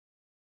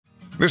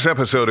This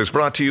episode is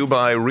brought to you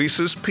by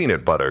Reese's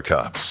Peanut Butter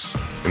Cups.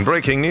 In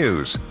breaking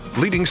news,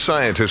 leading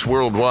scientists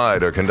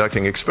worldwide are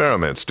conducting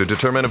experiments to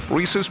determine if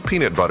Reese's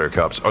Peanut Butter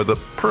Cups are the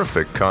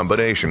perfect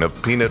combination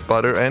of peanut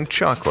butter and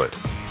chocolate.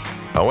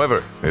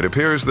 However, it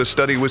appears the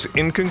study was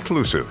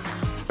inconclusive,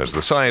 as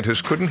the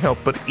scientists couldn't help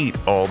but eat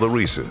all the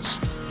Reese's.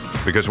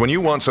 Because when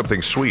you want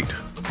something sweet,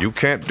 you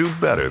can't do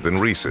better than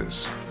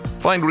Reese's.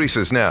 Find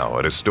Reese's now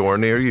at a store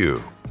near you.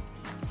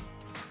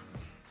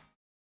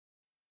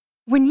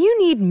 When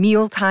you need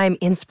mealtime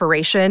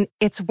inspiration,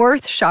 it's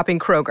worth shopping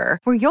Kroger,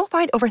 where you'll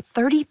find over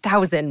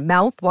 30,000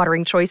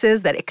 mouth-watering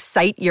choices that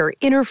excite your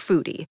inner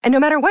foodie. And no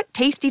matter what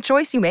tasty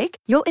choice you make,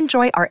 you'll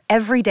enjoy our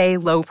everyday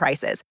low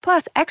prices,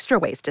 plus extra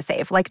ways to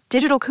save, like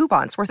digital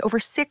coupons worth over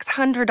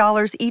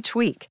 $600 each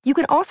week. You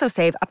can also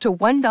save up to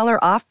 $1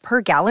 off per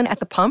gallon at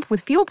the pump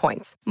with fuel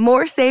points.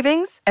 More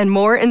savings and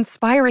more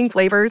inspiring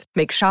flavors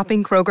make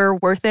shopping Kroger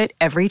worth it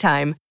every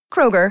time.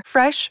 Kroger,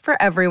 fresh for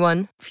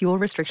everyone. Fuel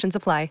restrictions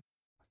apply.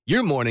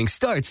 Your morning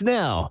starts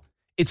now.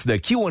 It's the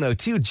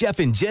Q102 Jeff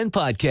and Jen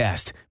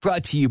podcast,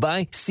 brought to you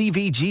by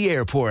CVG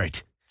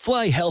Airport.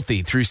 Fly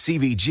healthy through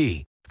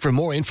CVG. For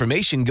more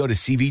information, go to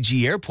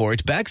CVG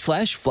Airport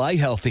 /fly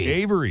healthy.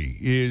 Avery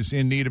is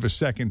in need of a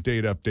second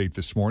date update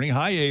this morning.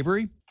 Hi,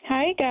 Avery.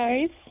 Hi,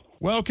 guys.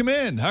 Welcome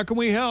in. How can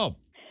we help?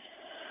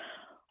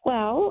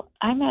 Well,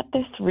 I met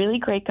this really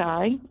great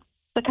guy,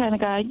 the kind of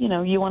guy, you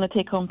want to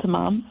take home to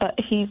mom, but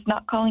he's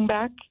not calling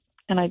back,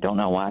 and I don't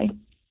know why.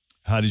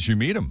 How did you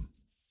meet him?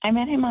 I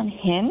met him on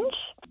Hinge,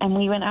 and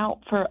we went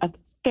out for a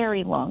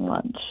very long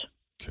lunch.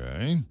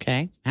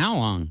 Okay. How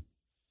long?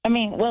 I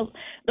mean, well,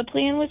 the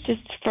plan was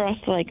just for us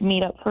to,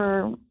 meet up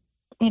for,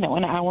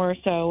 an hour or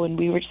so, and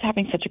we were just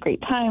having such a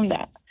great time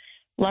that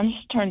lunch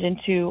turned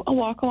into a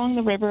walk along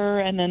the river,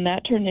 and then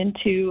that turned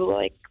into,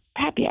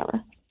 happy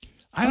hour.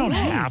 I don't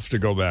have to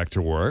go back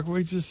to work.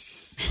 We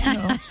just,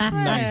 it's a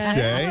nice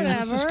day.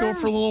 Let's just go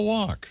for a little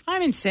walk.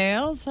 I'm in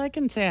sales. I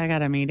can say I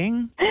got a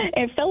meeting.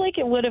 It felt like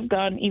it would have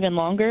gone even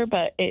longer,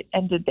 but it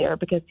ended there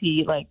because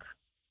he,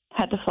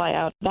 had to fly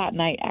out that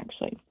night,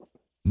 actually.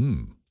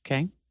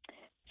 Okay.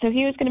 So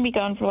he was going to be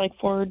gone for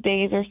 4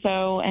 days or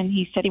so, and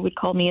he said he would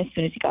call me as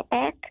soon as he got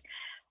back.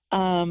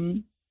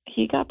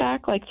 He got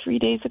back 3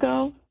 days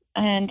ago,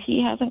 and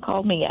he hasn't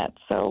called me yet,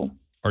 so.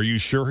 Are you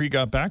sure he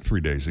got back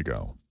 3 days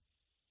ago?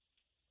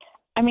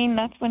 I mean,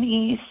 that's when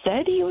he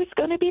said he was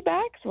going to be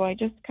back, so I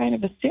just kind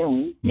of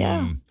assumed,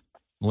 yeah.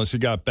 Unless he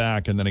got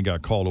back and then he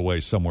got called away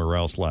somewhere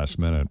else last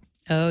minute.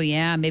 Oh,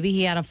 yeah. Maybe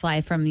he had to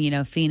fly from,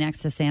 Phoenix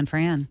to San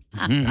Fran.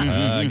 Got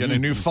a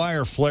new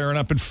fire flaring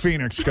up in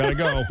Phoenix. Gotta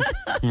go.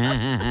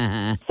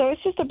 So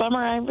it's just a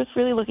bummer. I was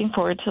really looking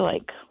forward to,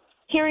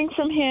 hearing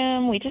from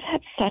him. We just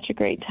had such a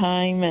great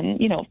time.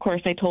 And, of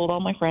course, I told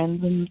all my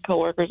friends and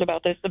coworkers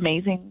about this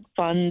amazing,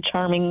 fun,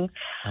 charming,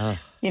 guy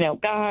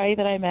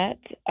that I met.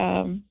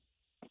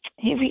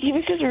 He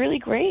was just really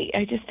great.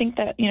 I just think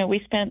that,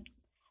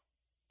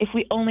 if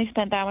we only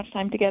spent that much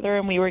time together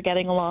and we were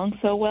getting along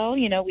so well,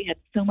 we had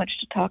so much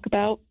to talk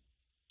about.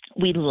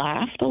 We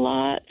laughed a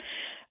lot.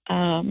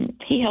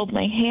 He held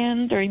my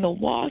hand during the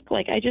walk.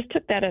 I just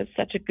took that as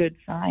such a good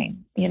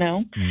sign,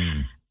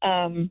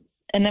 And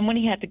then when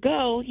he had to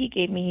go, he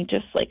gave me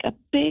just a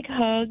big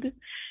hug.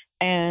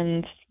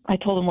 And I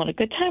told him what a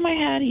good time I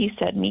had. He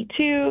said, me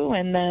too.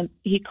 And then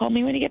he called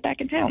me when he get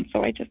back in town.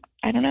 So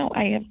I don't know.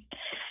 I have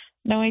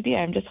no idea.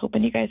 I'm just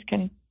hoping you guys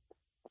can,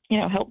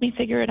 help me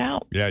figure it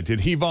out. Yeah. Did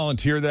he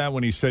volunteer that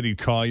when he said he'd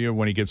call you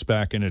when he gets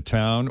back into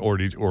town? Or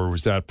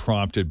was that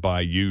prompted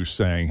by you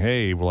saying,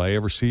 hey, will I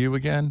ever see you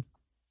again?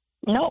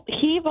 No,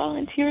 he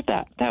volunteered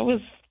that. That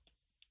was,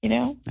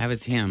 That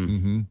was him.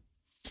 Mm-hmm.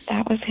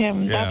 That was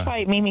him. Yeah. That's why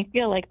it made me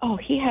feel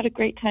he had a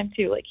great time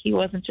too. He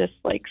wasn't just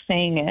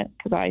saying it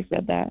because I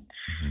said that.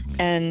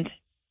 Mm-hmm. And,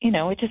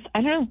 it just,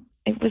 I don't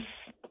know.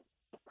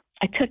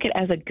 I took it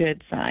as a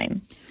good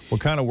sign. What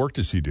kind of work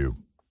does he do?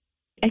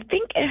 I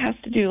think it has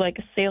to do a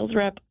sales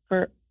rep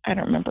for, I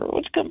don't remember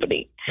which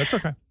company. That's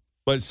okay.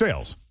 But it's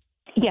sales.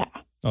 Yeah.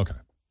 Okay.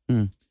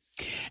 And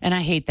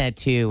I hate that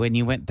too. When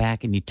you went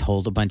back and you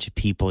told a bunch of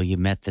people you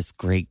met this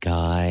great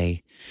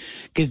guy,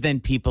 because then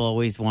people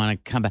always want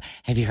to come back.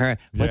 Have you heard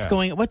what's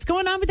going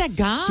on with that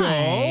guy?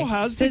 So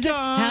how's the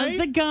guy? How's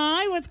the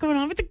guy? What's going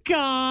on with the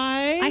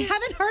guy? I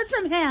haven't heard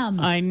from him.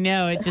 I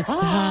know, it just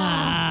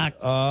sucks.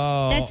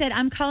 Oh, That's it.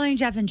 I'm calling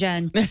Jeff and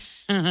Jen.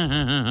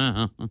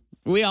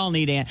 We all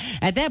need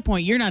at that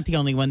point. You're not the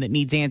only one that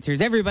needs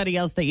answers. Everybody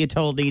else that you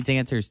told needs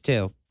answers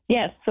too.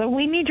 Yes. So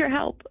we need your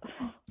help.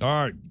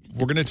 All right.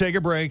 We're going to take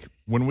a break.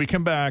 When we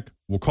come back,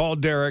 we'll call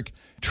Derek,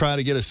 try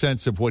to get a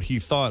sense of what he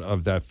thought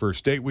of that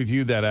first date with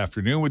you, that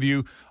afternoon with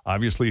you.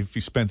 Obviously, if he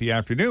spent the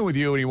afternoon with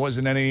you and he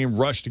wasn't in any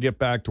rush to get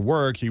back to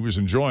work, he was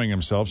enjoying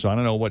himself. So I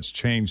don't know what's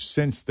changed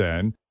since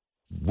then.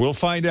 We'll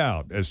find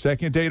out as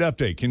Second Date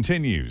Update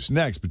continues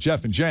next with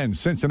Jeff and Jen,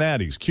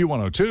 Cincinnati's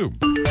Q102.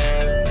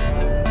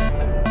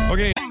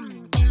 Okay.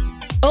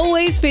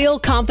 Always feel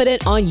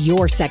confident on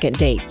your second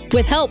date.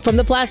 With help from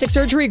the Plastic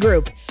Surgery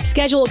Group.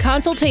 Schedule a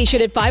consultation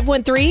at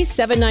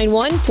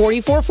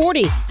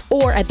 513-791-4440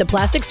 or at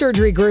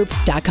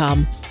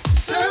theplasticsurgerygroup.com.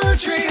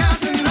 Surgery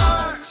has an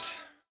art.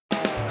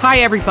 Hi,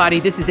 everybody.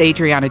 This is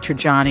Adriana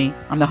Trajani.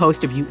 I'm the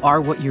host of You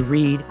Are What You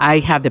Read. I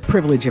have the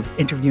privilege of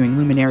interviewing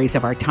luminaries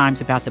of our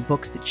times about the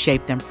books that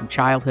shaped them from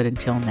childhood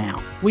until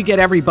now. We get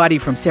everybody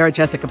from Sarah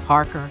Jessica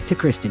Parker to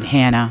Kristen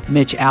Hanna,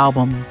 Mitch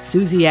Albom,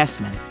 Susie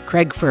Essman,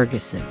 Craig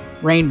Ferguson,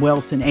 Rainn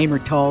Wilson, Amor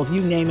Tolls,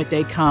 you name it,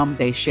 they come,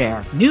 they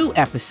share. New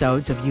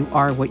episodes of You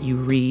Are What You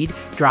Read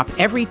drop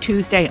every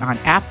Tuesday on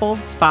Apple,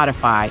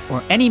 Spotify,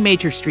 or any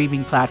major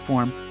streaming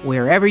platform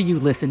wherever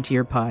you listen to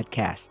your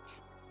podcasts.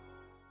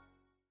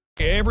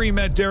 Avery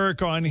met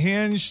Derek on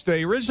Hinge.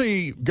 They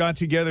originally got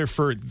together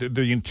for,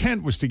 the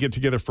intent was to get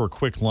together for a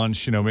quick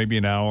lunch, maybe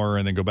an hour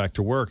and then go back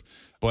to work.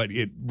 But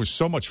it was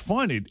so much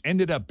fun, it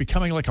ended up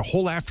becoming like a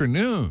whole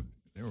afternoon.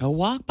 A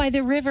walk by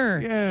the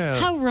river. Yeah.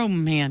 How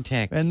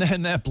romantic. And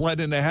then that bled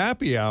into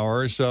happy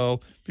hour.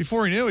 So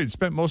before he knew it, he'd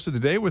spent most of the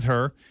day with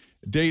her.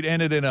 Date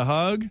ended in a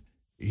hug.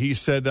 He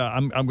said,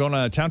 I'm going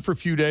out of town for a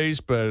few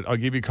days, but I'll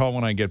give you a call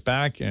when I get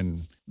back.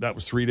 And that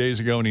was 3 days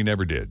ago, and he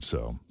never did.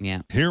 So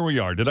yeah, here we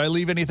are. Did I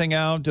leave anything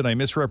out? Did I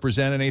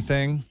misrepresent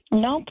anything?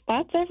 Nope,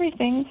 that's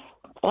everything.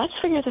 Let's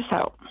figure this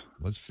out.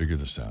 Let's figure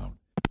this out.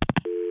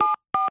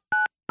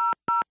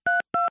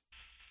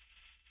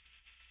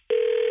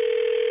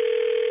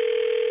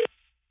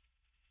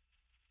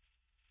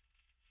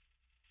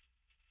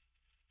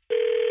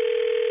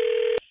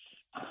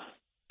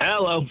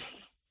 Hello.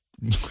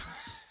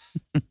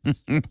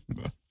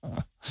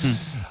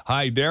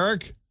 Hi,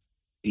 Derek.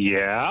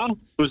 Yeah?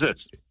 Who's this?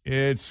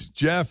 It's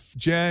Jeff,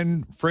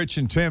 Jen, Fritch,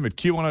 and Tim at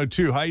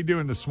Q102. How you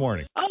doing this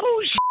morning?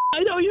 Oh,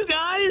 I know you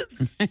guys.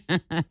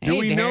 Do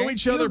we know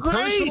each other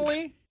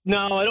personally?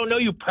 No, I don't know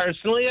you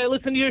personally. I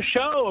listen to your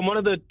show. I'm one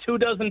of the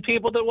 24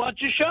 people that watch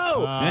your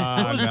show.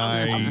 Ah,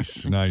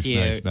 nice.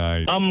 Nice.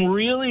 I'm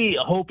really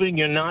hoping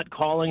you're not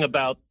calling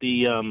about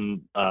the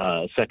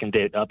second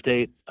date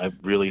update. I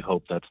really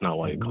hope that's not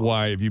why you called.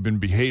 Why? Have you been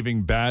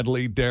behaving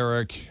badly,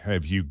 Derek?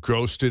 Have you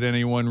ghosted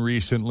anyone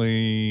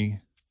recently?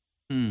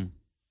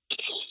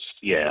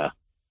 Yeah,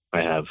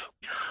 I have.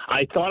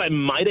 I thought I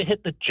might have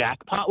hit the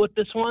jackpot with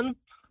this one.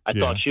 I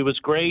thought she was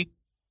great.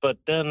 But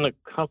then a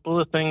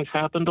couple of things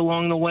happened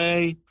along the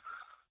way.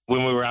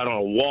 When we were out on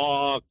a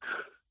walk,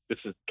 this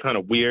is kind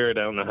of weird.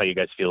 I don't know how you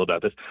guys feel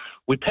about this.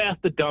 We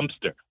passed the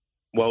dumpster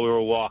while we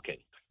were walking.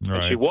 Right.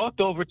 And she walked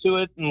over to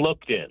it and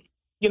looked in.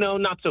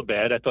 Not so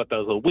bad. I thought that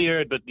was a little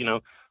weird, but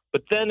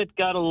then it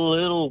got a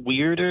little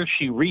weirder.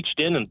 She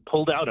reached in and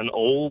pulled out an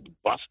old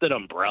busted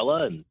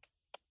umbrella and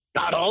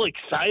got all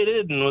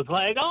excited and was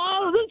like,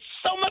 oh, there's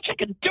so much I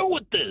can do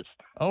with this.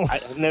 Oh.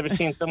 I've never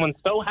seen someone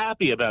so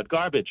happy about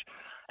garbage.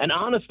 And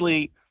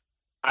honestly,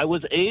 I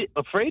was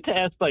afraid to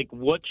ask,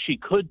 what she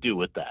could do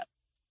with that.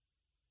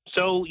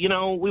 So,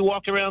 we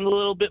walked around a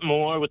little bit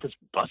more with this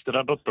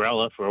busted-up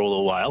umbrella for a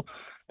little while.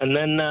 And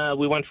then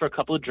we went for a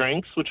couple of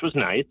drinks, which was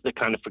nice. I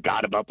kind of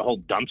forgot about the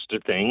whole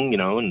dumpster thing,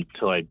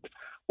 until I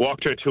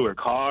walked her to her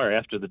car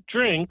after the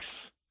drinks.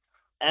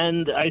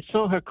 And I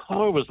saw her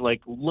car was,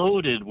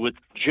 loaded with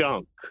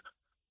junk.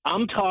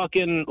 I'm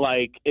talking,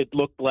 it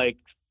looked like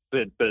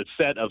the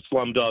set of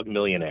Slumdog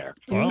Millionaire.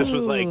 Wow. This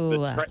was like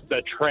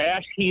the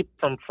trash heap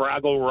from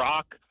Fraggle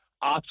Rock,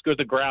 Oscar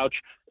the Grouch.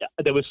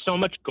 There was so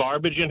much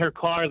garbage in her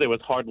car, there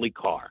was hardly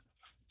car.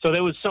 So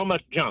there was so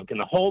much junk, and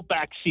the whole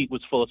back seat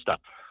was full of stuff.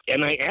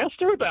 And I asked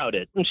her about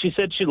it, and she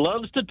said she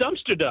loves to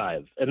dumpster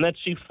dive and that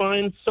she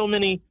finds so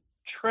many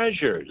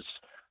treasures.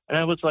 And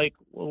I was like,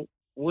 well,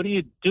 what do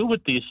you do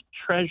with these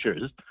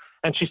treasures?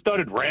 And she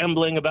started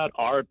rambling about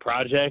art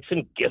projects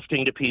and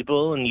gifting to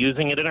people and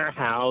using it in her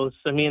house.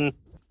 I mean,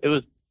 it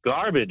was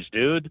garbage,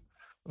 dude.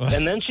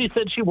 And then she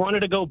said she wanted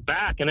to go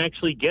back and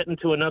actually get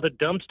into another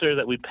dumpster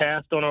that we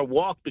passed on our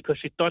walk because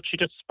she thought she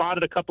just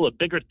spotted a couple of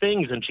bigger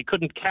things and she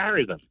couldn't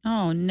carry them.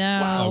 Oh,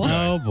 no. Wow.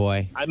 Oh,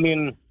 boy. I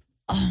mean,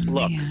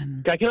 look,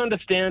 I can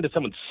understand if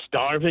someone's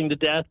starving to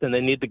death and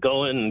they need to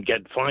go in and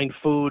find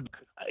food.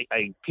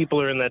 People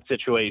are in that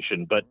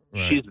situation, but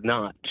she's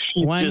not.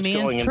 She's One just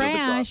man's going into the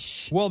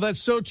trash. Well, that's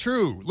so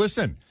true.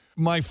 Listen,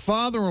 my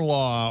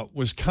father-in-law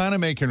was kind of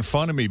making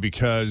fun of me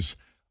because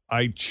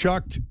I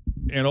chucked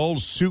an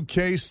old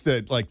suitcase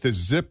that the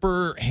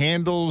zipper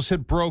handles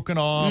had broken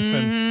off.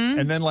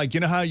 And then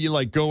how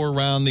you go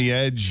around the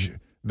edge,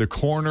 the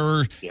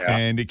corner,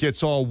 and it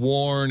gets all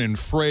worn and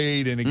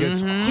frayed and it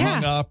gets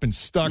hung up and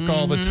stuck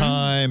all the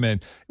time.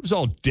 And it was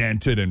all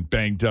dented and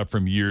banged up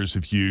from years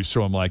of use.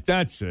 So I'm like,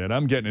 that's it.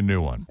 I'm getting a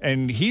new one.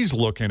 And he's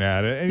looking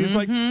at it and he's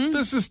like,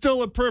 this is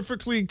still a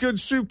perfectly good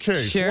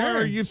suitcase. Sure. Why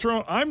are you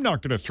throwing? I'm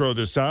not going to throw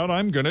this out.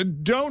 I'm going to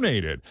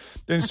donate it.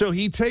 And so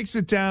he takes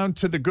it down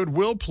to the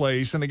Goodwill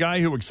place. And the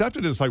guy who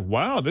accepted it is like,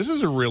 wow, this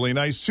is a really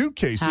nice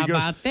suitcase. How He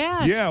goes, about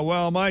that? yeah,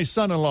 well, my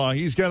son-in-law,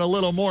 he's got a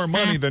little more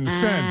money than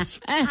sense.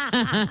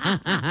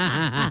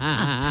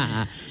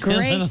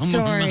 Great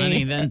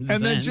story. And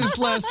then just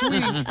last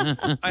week,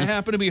 I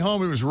happened to be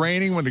home. It was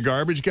raining when the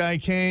garbage guy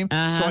came.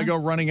 So I go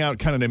running out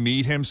kind of to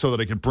meet him so that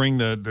I could bring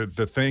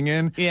the thing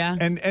in. Yeah.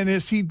 And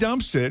as he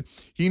dumps it,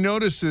 he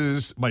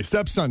notices my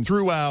stepson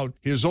threw out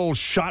his old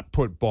shot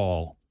put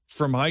ball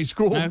from high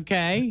school.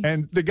 Okay.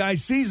 And the guy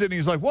sees it and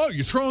he's like, whoa,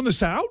 you throwing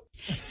this out?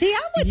 See,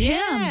 I'm with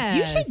him.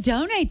 You should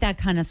donate that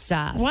kind of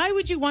stuff. Why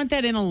would you want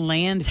that in a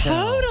landfill?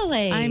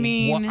 Totally. I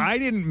mean, Well, I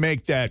didn't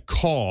make that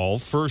call,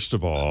 first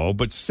of all.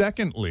 But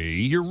secondly,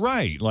 you're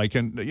right. Like,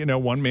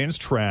 one man's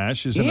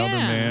trash is another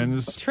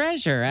man's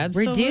treasure.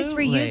 Absolutely. Reduce,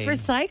 reuse,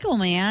 recycle,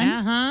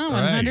 man.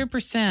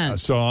 100%.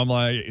 So I'm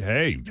like,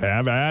 hey,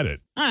 have at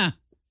it.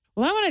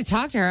 Well, I want to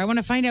talk to her. I want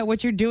to find out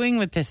what you're doing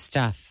with this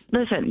stuff.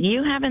 Listen,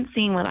 you haven't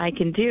seen what I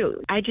can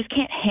do. I just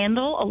can't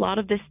handle a lot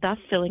of this stuff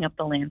filling up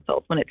the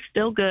landfills. When it's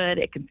still good,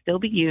 it can still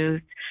be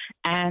used.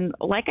 And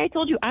like I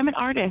told you, I'm an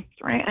artist,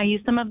 right? I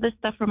use some of this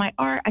stuff for my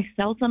art. I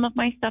sell some of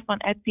my stuff on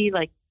Etsy.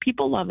 Like,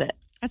 people love it.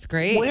 That's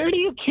great. Where do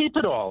you keep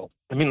it all?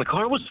 I mean, the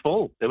car was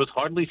full. There was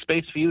hardly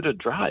space for you to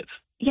drive.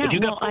 Yeah, if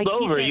you got pulled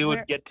over, you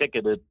would get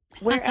ticketed.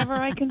 Wherever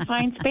I can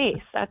find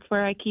space, that's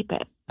where I keep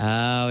it.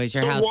 Oh, is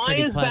your house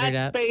pretty cluttered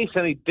up? Why is that space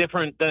any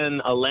different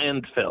than a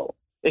landfill?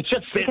 It's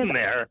just sitting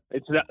there.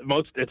 It's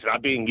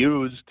not being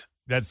used.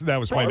 That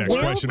was my next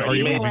question. Are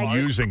you even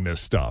using this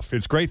stuff?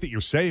 It's great that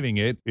you're saving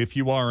it if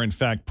you are, in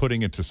fact,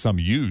 putting it to some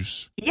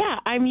use. Yeah,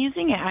 I'm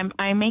using it.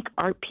 I make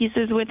art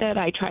pieces with it.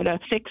 I try to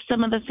fix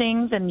some of the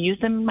things and use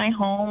them in my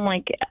home.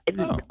 Like,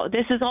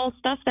 this is all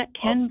stuff that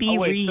can be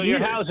reused. So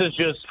your house is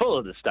just full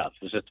of the stuff.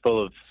 It's just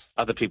full of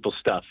other people's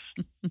stuff.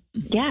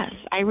 Yes,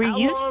 I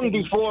reuse. How long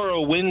before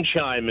a wind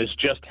chime is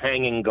just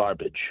hanging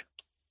garbage?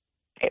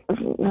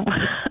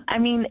 I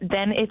mean,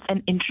 then it's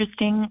an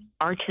interesting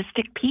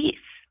artistic piece.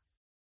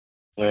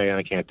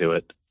 I can't do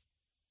it.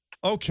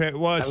 Okay,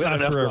 well, it's not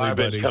for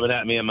everybody. Coming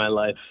at me in my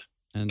life.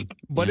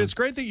 But it's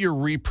great that you're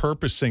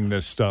repurposing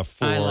this stuff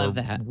for, I love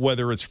that.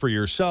 Whether it's for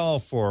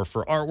yourself or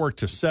for artwork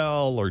to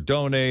sell or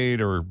donate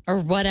or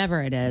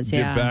whatever it is.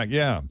 Give back.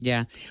 Yeah.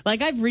 Yeah.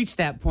 Like, I've reached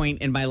that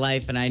point in my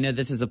life, and I know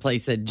this is a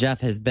place that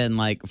Jeff has been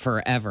like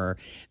forever,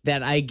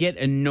 that I get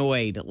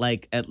annoyed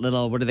like at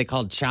little, what are they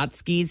called?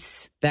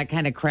 Tchotchkes? That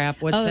kind of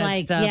crap. What's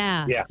that stuff?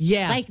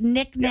 Yeah. Like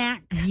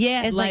knick-knack.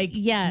 Yeah.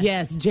 Yes.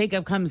 Yes.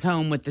 Jacob comes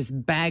home with this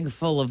bag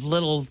full of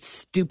little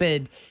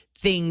stupid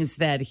things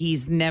that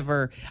he's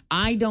never.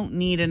 I don't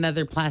need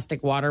another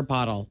plastic water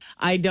bottle.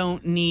 I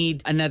don't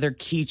need another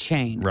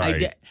keychain.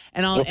 Right.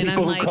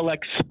 People who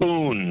collect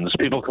spoons.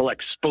 People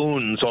collect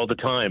spoons all the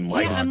time.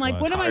 I'm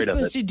like, what am I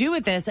supposed to do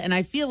with this? And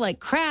I feel like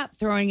crap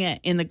throwing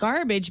it in the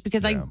garbage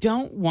because I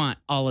don't want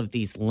all of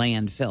these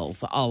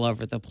landfills all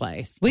over the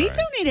place. We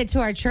donated to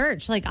our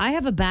church. Like, I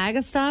have a bag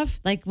of stuff,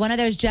 like one of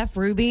those Jeff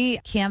Ruby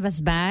canvas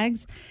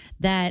bags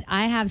that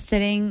I have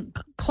sitting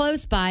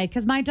close by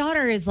because my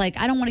daughter is like,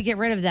 I don't want to get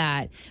rid of that.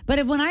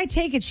 But when I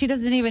take it, she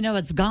doesn't even know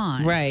it's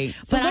gone. Right.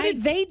 So what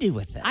did they do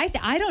with it?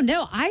 I don't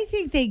know. I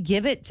think they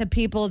give it to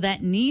people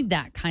that need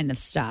that kind of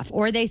stuff,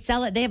 or they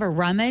sell it. They have a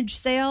rummage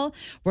sale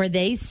where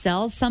they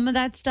sell some of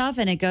that stuff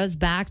and it goes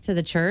back to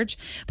the church.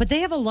 But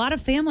they have a lot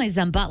of families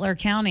in Butler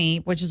County,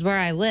 which is where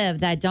I live,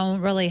 that don't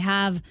really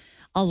have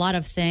a lot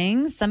of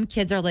things. Some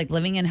kids are like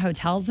living in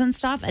hotels and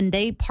stuff, and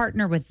they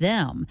partner with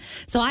them.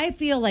 So I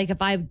feel like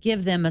if I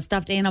give them a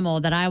stuffed animal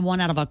that I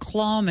want out of a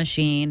claw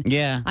machine,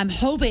 I'm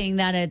hoping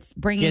that it's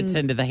bringing gets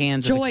into the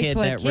hands of a kid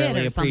that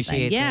really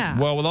appreciates it.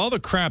 Well, with all the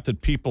crap that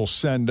people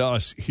send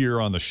us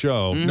here on the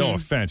show, no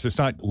offense, it's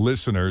not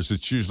listeners.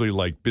 It's usually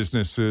like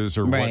businesses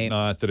or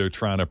whatnot that are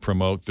trying to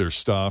promote their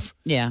stuff.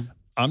 Yeah.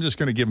 I'm just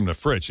going to give them to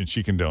Fritch, and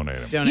she can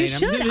donate them. You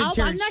should.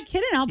 I'm not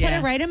kidding. I'll put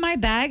it right in my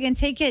bag and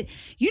take it.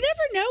 You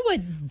never know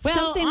what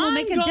something will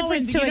make a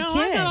difference to a kid.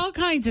 I got all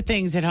kinds of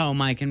things at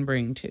home I can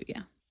bring to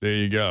you. There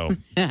you go.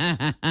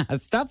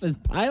 Stuff is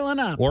piling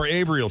up. Or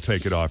Avery will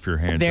take it off your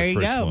hands. There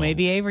you go.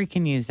 Maybe Avery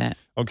can use that.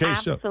 Okay,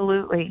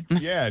 absolutely.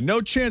 Yeah, no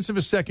chance of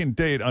a second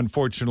date,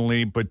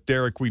 unfortunately. But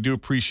Derek, we do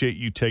appreciate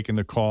you taking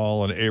the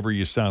call. And Avery,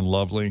 you sound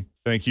lovely.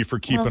 Thank you for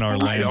keeping our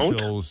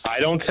landfills. I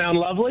don't sound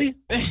lovely?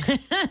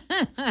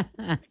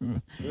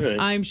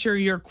 I'm sure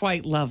you're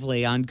quite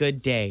lovely on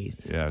good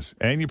days. Yes.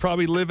 And you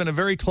probably live in a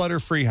very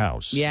clutter-free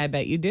house. Yeah, I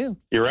bet you do.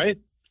 You're right.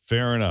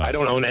 Fair enough. I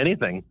don't own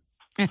anything.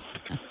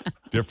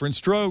 Different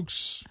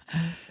strokes.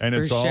 And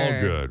it's all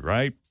good,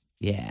 right?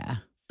 Yeah.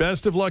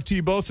 Best of luck to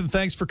you both, and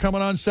thanks for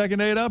coming on Second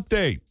Date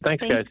Update.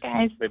 Thanks,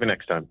 guys. Maybe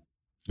next time.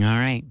 All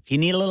right. If you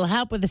need a little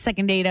help with the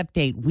Second Date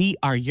Update, we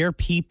are your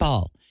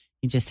people.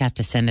 You just have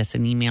to send us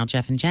an email,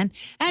 Jeff and Jen,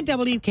 at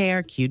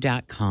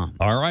WKRQ.com.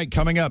 All right,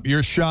 coming up,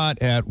 your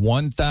shot at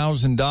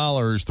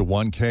 $1,000. The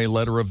 1K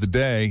letter of the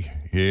day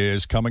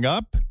is coming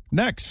up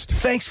next.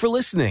 Thanks for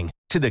listening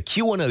to the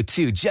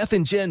Q102 Jeff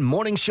and Jen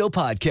Morning Show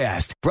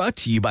podcast, brought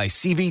to you by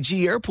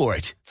CVG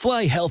Airport.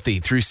 Fly healthy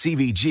through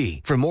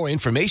CVG. For more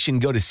information,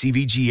 go to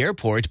CVG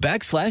Airport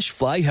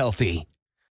 /fly healthy.